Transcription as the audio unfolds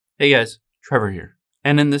Hey guys, Trevor here.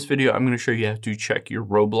 And in this video, I'm going to show you how to check your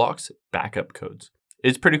Roblox backup codes.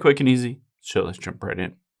 It's pretty quick and easy, so let's jump right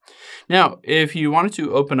in. Now, if you wanted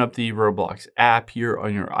to open up the Roblox app here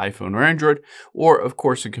on your iPhone or Android, or of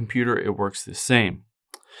course a computer, it works the same.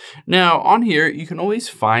 Now, on here, you can always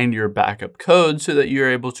find your backup code so that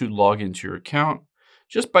you're able to log into your account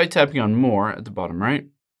just by tapping on More at the bottom right.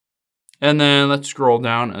 And then let's scroll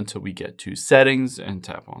down until we get to Settings and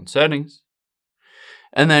tap on Settings.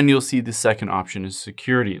 And then you'll see the second option is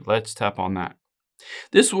Security. Let's tap on that.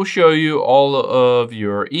 This will show you all of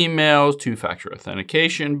your emails, two-factor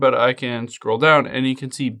authentication, but I can scroll down and you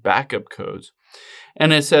can see backup codes.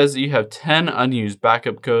 And it says that you have 10 unused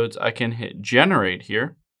backup codes. I can hit Generate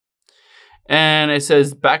here. And it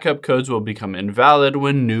says backup codes will become invalid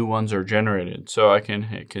when new ones are generated. So I can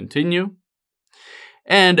hit Continue.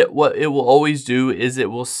 And what it will always do is it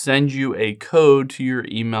will send you a code to your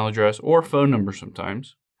email address or phone number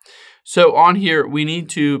sometimes. So on here, we need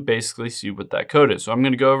to basically see what that code is. So I'm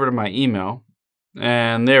going to go over to my email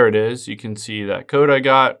and there it is. You can see that code I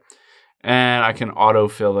got and I can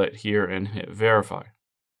autofill it here and hit verify.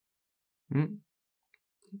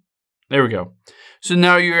 There we go. So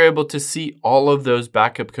now you're able to see all of those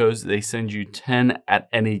backup codes. They send you 10 at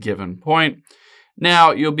any given point.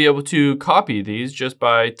 Now you'll be able to copy these just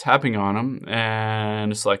by tapping on them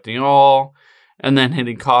and selecting all and then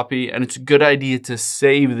hitting copy. And it's a good idea to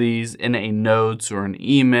save these in a notes or an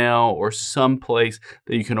email or some place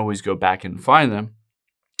that you can always go back and find them.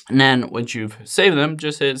 And then once you've saved them,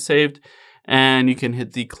 just hit saved and you can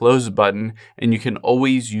hit the close button and you can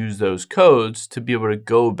always use those codes to be able to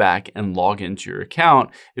go back and log into your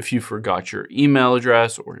account if you forgot your email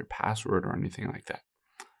address or your password or anything like that.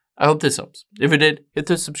 I hope this helps. If it did, hit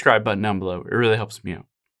the subscribe button down below. It really helps me out.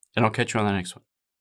 And I'll catch you on the next one.